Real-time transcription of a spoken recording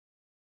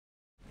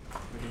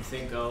can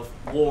think of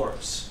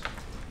wars.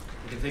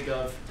 We can think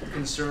of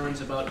concerns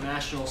about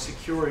national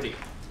security.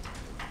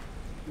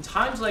 In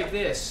times like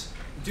this,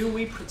 do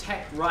we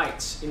protect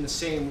rights in the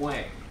same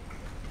way?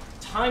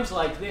 Times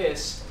like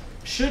this,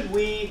 should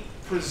we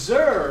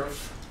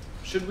preserve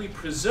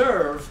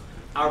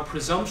our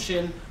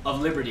presumption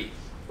of liberty?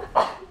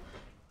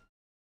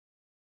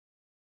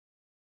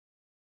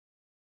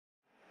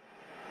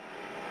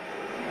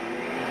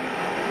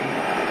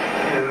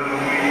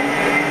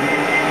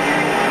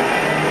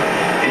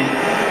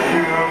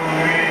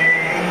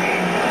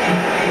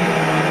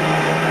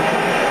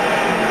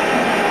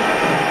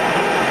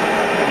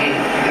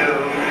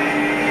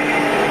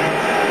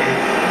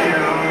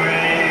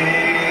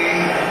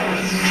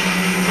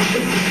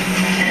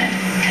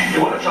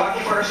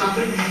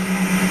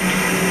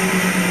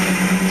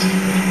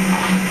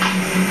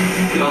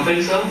 You don't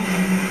think so?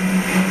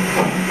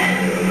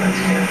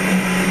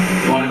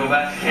 You want to go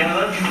back to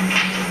Canada?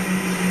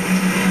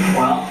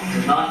 Well,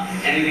 there's not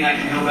anything I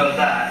can do about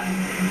that.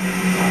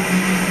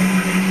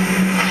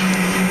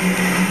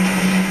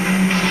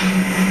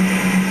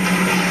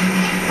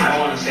 I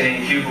want to stay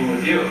in Cuba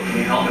with you. Can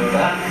you help me with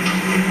that?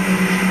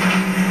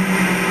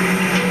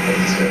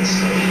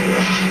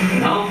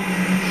 No?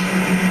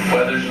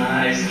 Weather's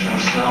nice, there's no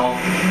snow.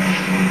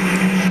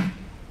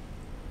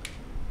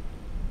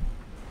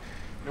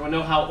 Anyone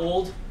know how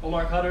old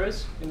Omar Khadr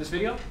is in this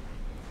video?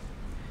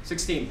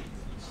 16.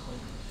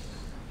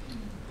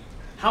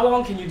 How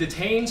long can you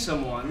detain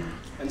someone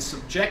and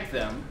subject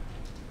them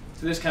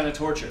to this kind of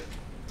torture?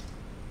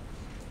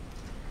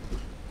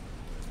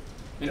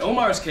 In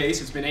Omar's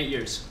case, it's been 8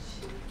 years.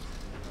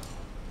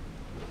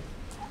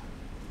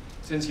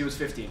 Since he was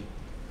 15.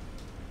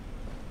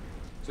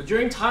 So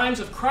during times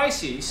of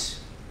crisis,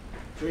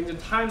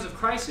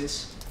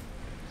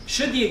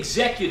 should the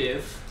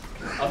executive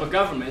of a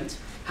government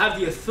have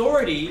the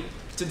authority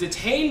to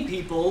detain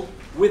people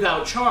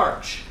without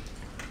charge?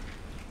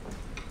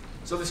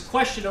 So this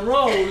question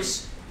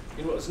arose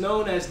in what was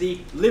known as the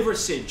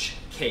Liversidge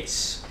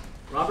case.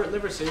 Robert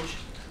Liversidge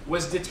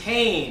was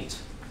detained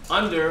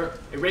under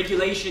a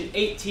Regulation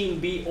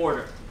 18B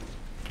order.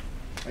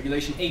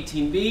 Regulation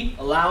 18B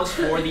allows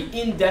for the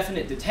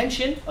indefinite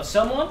detention of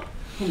someone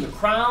whom the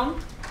Crown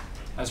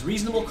has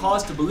reasonable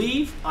cause to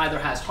believe either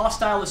has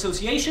hostile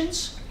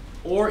associations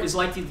or is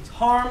likely to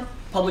harm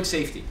public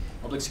safety,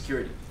 public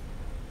security.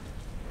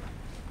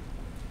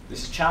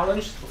 This is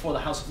challenged before the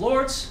House of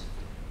Lords.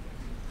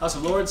 House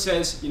of Lords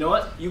says, you know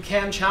what, you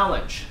can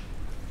challenge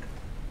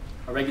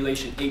a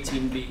Regulation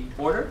 18B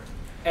order,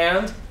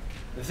 and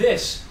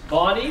this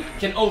body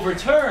can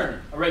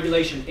overturn a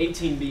Regulation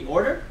 18B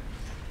order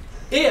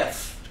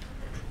if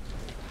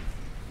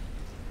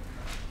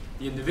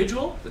the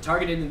individual, the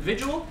targeted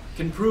individual,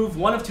 can prove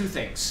one of two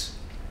things.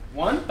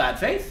 One, bad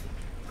faith,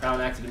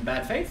 Crown acted in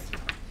bad faith,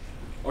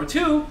 or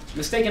two,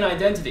 mistaken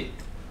identity.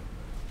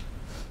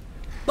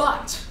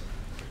 But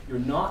you're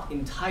not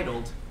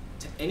entitled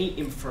to any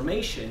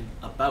information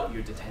about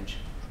your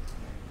detention.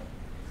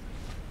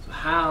 So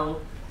how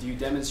do you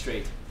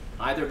demonstrate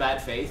either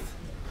bad faith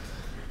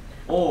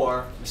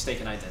or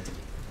mistaken identity?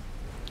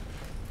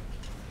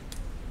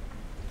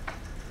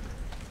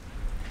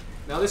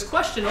 Now this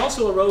question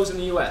also arose in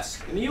the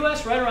US. In the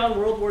US, right around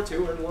World War II,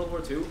 or in World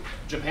War II,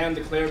 Japan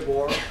declared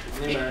war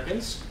on the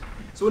Americans.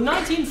 So in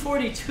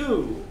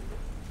 1942,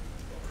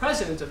 the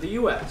President of the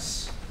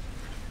US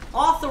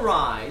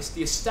authorized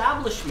the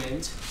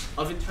establishment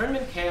of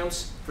internment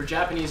camps for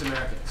Japanese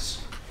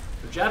Americans.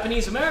 The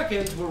Japanese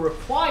Americans were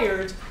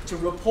required to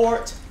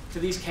report to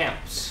these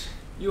camps.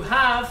 You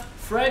have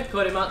Fred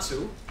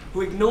Korematsu,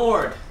 who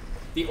ignored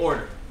the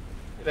order.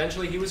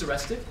 Eventually he was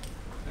arrested,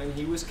 and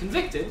he was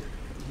convicted.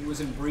 He was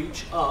in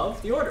breach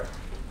of the order.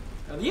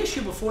 Now the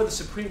issue before the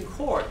Supreme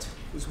Court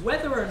was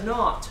whether or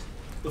not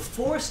the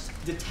forced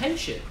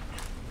detention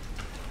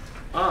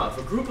of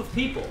a group of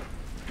people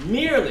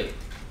merely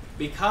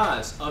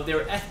because of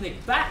their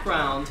ethnic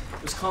background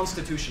was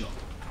constitutional.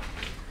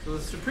 So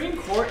the Supreme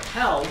Court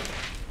held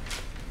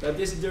that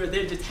their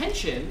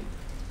detention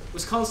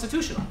was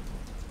constitutional,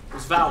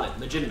 was valid,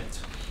 legitimate.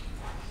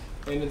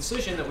 In a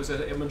decision that was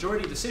a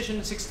majority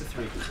decision,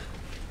 6-3.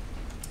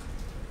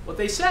 What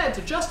they said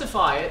to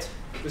justify it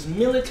was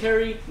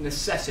military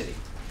necessity.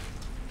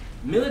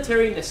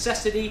 Military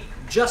necessity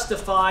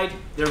justified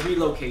their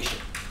relocation.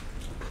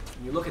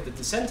 When you look at the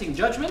dissenting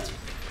judgment,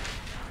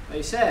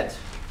 they said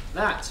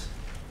that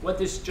what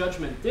this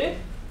judgment did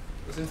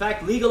was in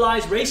fact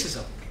legalize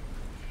racism.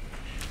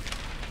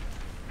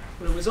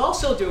 What it was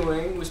also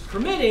doing was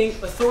permitting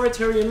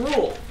authoritarian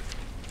rule.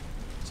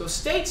 So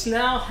states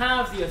now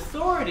have the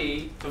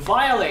authority to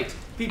violate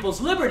people's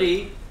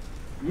liberty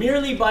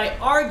merely by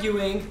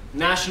arguing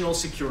national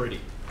security.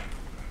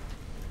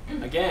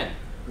 Again,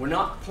 we're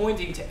not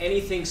pointing to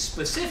anything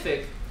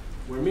specific.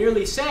 We're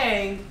merely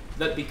saying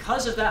that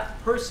because of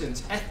that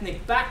person's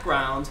ethnic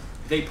background,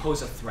 they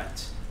pose a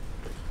threat.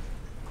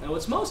 Now,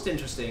 what's most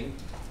interesting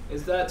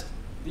is that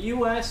the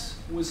US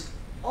was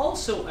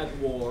also at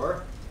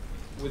war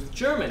with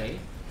Germany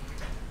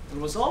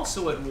and was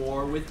also at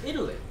war with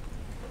Italy.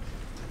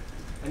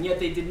 and yet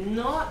they did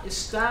not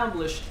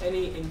establish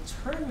any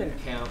internment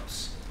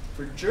camps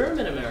for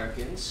German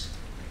Americans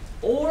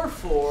or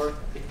for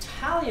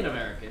Italian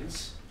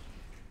Americans.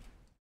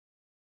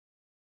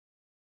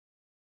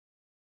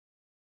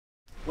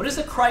 What is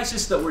the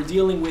crisis that we're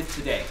dealing with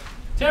today?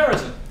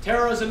 Terrorism.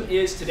 Terrorism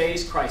is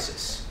today's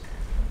crisis.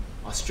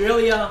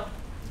 Australia,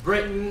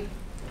 Britain,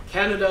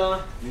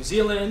 Canada, New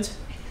Zealand,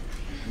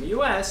 and the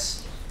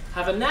US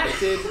have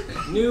enacted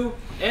new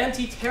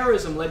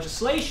anti-terrorism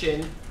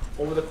legislation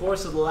over the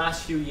course of the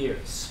last few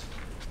years.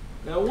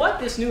 Now, what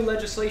this new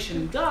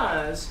legislation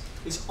does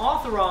is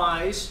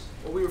authorize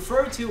what we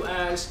refer to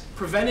as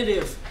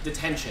preventative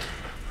detention.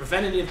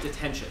 Preventative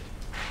detention.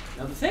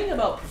 Now, the thing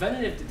about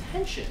preventative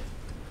detention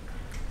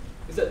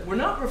is that we're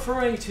not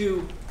referring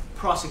to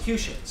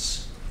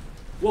prosecutions.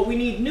 What we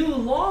need new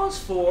laws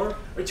for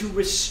are to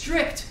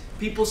restrict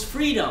people's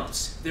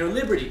freedoms, their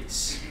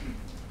liberties.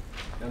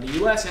 Now,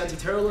 the US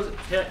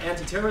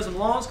anti-terrorism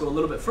laws go a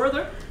little bit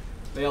further.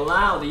 They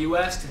allow the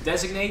US to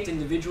designate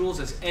individuals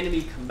as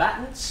enemy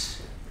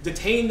combatants,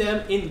 detain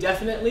them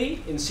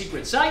indefinitely in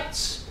secret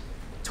sites,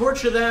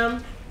 torture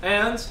them,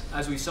 and,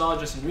 as we saw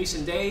just in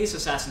recent days,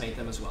 assassinate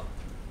them as well.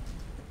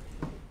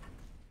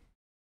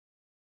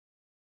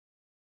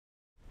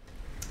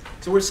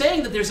 So we're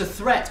saying that there's a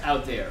threat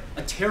out there,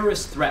 a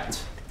terrorist threat.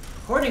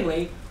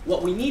 Accordingly,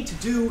 what we need to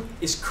do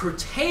is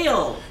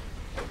curtail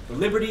the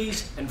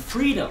liberties and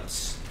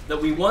freedoms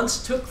that we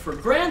once took for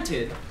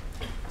granted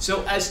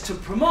so as to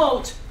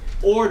promote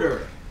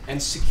order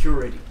and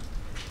security.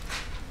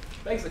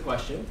 Begs the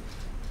question,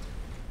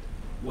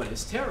 what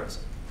is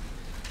terrorism?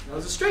 Now,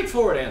 there's a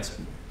straightforward answer.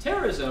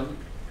 Terrorism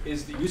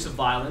is the use of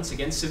violence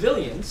against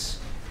civilians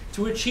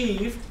to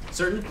achieve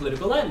certain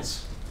political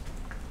ends.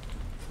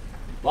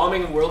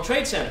 Bombing the World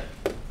Trade Center.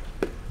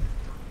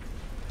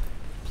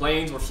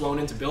 Planes were flown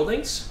into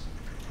buildings,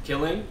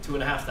 killing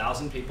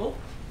 2,500 people.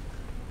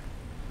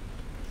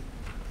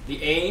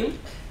 The aim,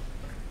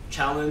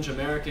 challenge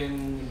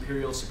American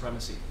imperial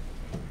supremacy.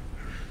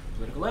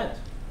 Political end,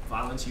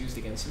 violence used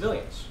against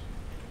civilians.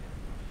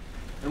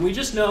 And we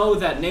just know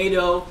that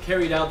NATO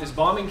carried out this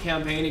bombing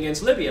campaign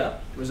against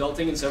Libya,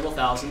 resulting in several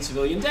thousand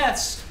civilian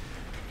deaths,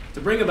 to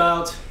bring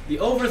about the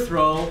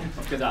overthrow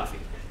of Gaddafi.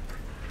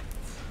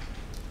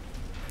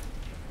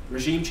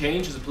 Regime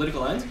change is a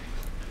political end.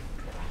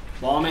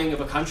 Bombing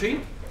of a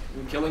country,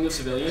 and killing of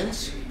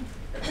civilians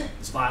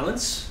is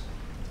violence.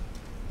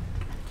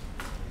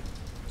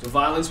 So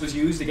violence was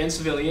used against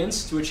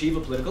civilians to achieve a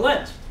political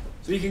end.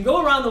 So you can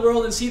go around the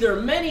world and see there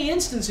are many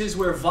instances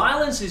where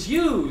violence is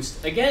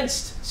used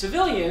against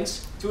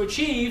civilians to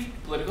achieve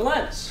political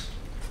ends.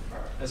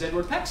 As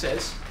Edward Peck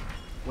says,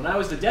 when I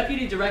was the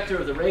deputy director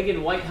of the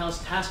Reagan White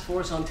House Task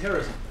Force on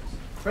Terrorism,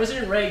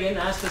 President Reagan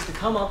asked us to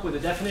come up with a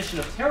definition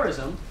of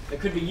terrorism that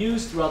could be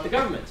used throughout the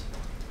government.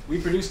 We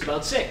produced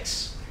about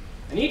 6.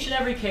 In each and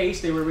every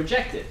case, they were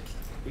rejected,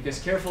 because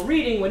careful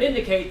reading would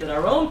indicate that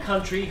our own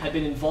country had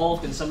been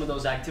involved in some of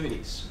those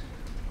activities.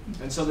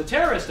 And so the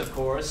terrorist, of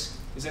course,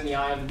 is in the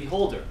eye of the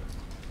beholder.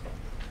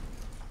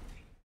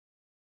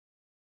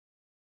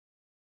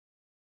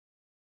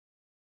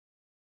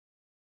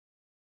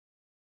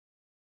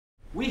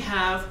 We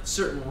have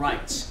certain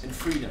rights and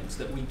freedoms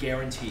that we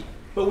guarantee.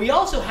 But we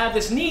also have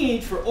this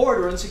need for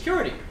order and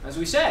security. As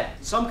we said,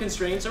 some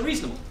constraints are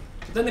reasonable.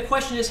 But then the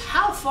question is,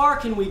 how far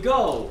can we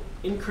go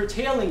in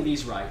curtailing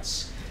these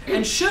rights?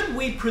 And should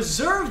we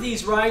preserve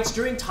these rights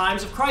during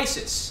times of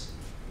crisis?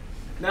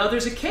 Now,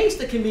 there's a case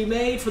that can be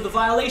made for the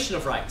violation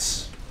of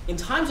rights. In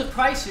times of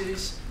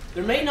crisis,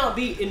 there may not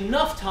be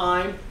enough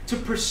time to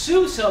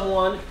pursue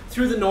someone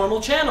through the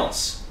normal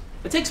channels.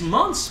 It takes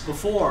months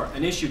before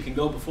an issue can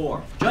go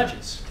before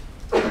judges.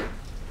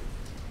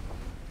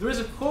 There is,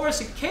 of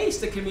course, a case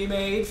that can be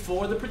made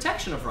for the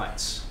protection of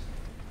rights.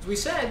 As we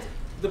said,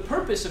 the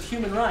purpose of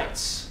human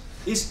rights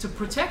is to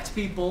protect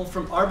people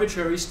from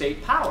arbitrary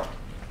state power.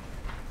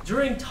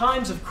 During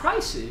times of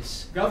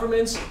crisis,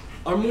 governments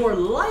are more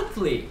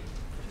likely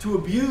to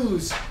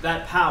abuse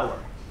that power.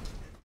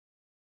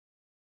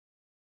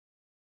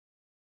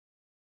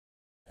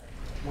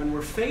 When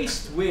we're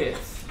faced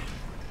with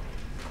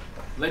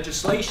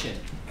legislation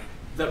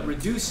that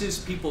reduces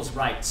people's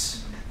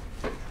rights,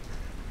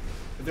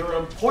 there are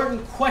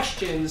important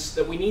questions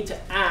that we need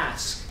to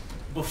ask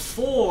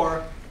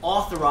before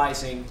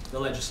authorizing the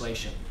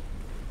legislation.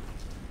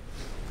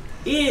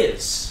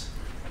 Is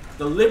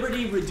the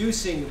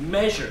liberty-reducing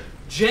measure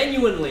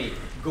genuinely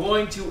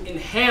going to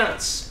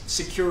enhance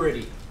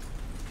security?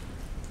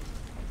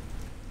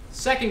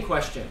 Second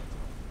question,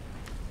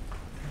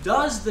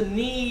 does the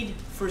need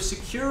for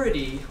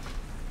security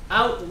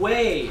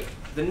outweigh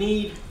the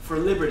need for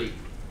liberty?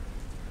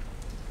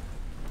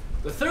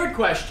 The third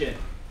question,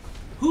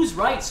 whose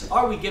rights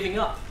are we giving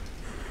up?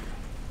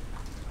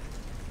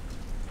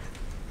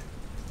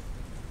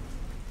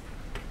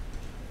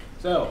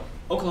 So,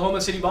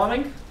 Oklahoma City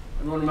bombing.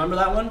 Everyone remember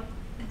that one?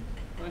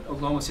 Right?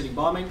 Oklahoma City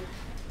bombing.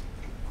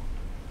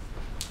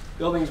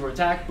 Buildings were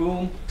attacked,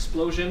 boom,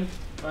 explosion,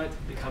 right?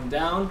 They come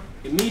down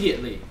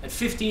immediately at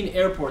 15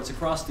 airports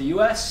across the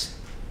US.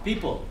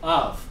 People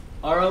of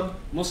Arab,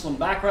 Muslim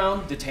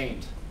background,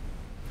 detained.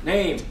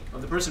 Name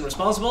of the person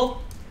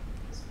responsible?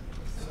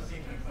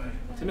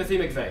 Timothy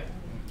McVeigh.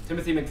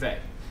 Timothy McVeigh.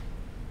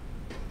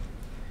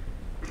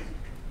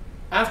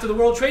 After the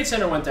World Trade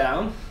Center went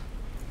down,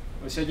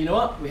 we said, you know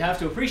what? We have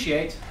to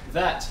appreciate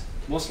that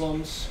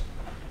Muslims,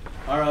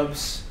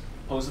 Arabs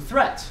pose a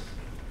threat.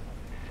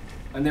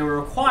 And they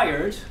were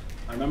required,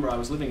 I remember I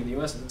was living in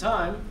the US at the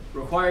time,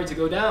 required to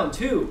go down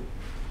to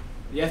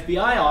the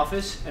FBI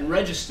office and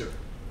register.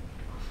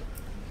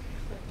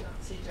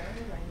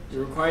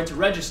 You're required to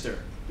register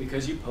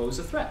because you pose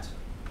a threat.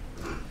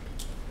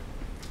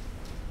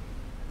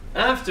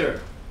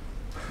 After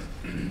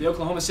the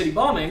Oklahoma City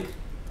bombing,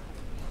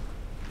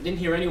 I didn't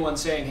hear anyone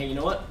saying, hey, you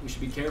know what? We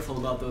should be careful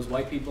about those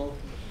white people,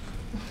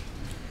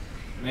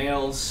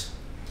 males,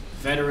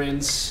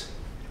 veterans,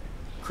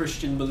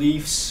 Christian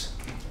beliefs,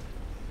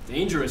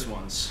 dangerous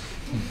ones.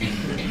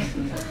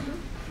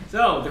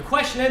 So the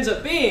question ends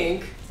up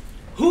being,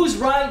 whose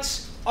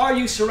rights are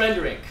you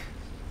surrendering?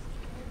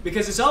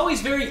 Because it's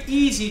always very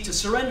easy to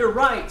surrender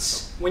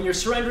rights when you're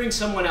surrendering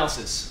someone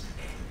else's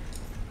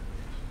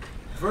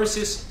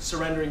versus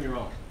surrendering your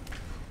own.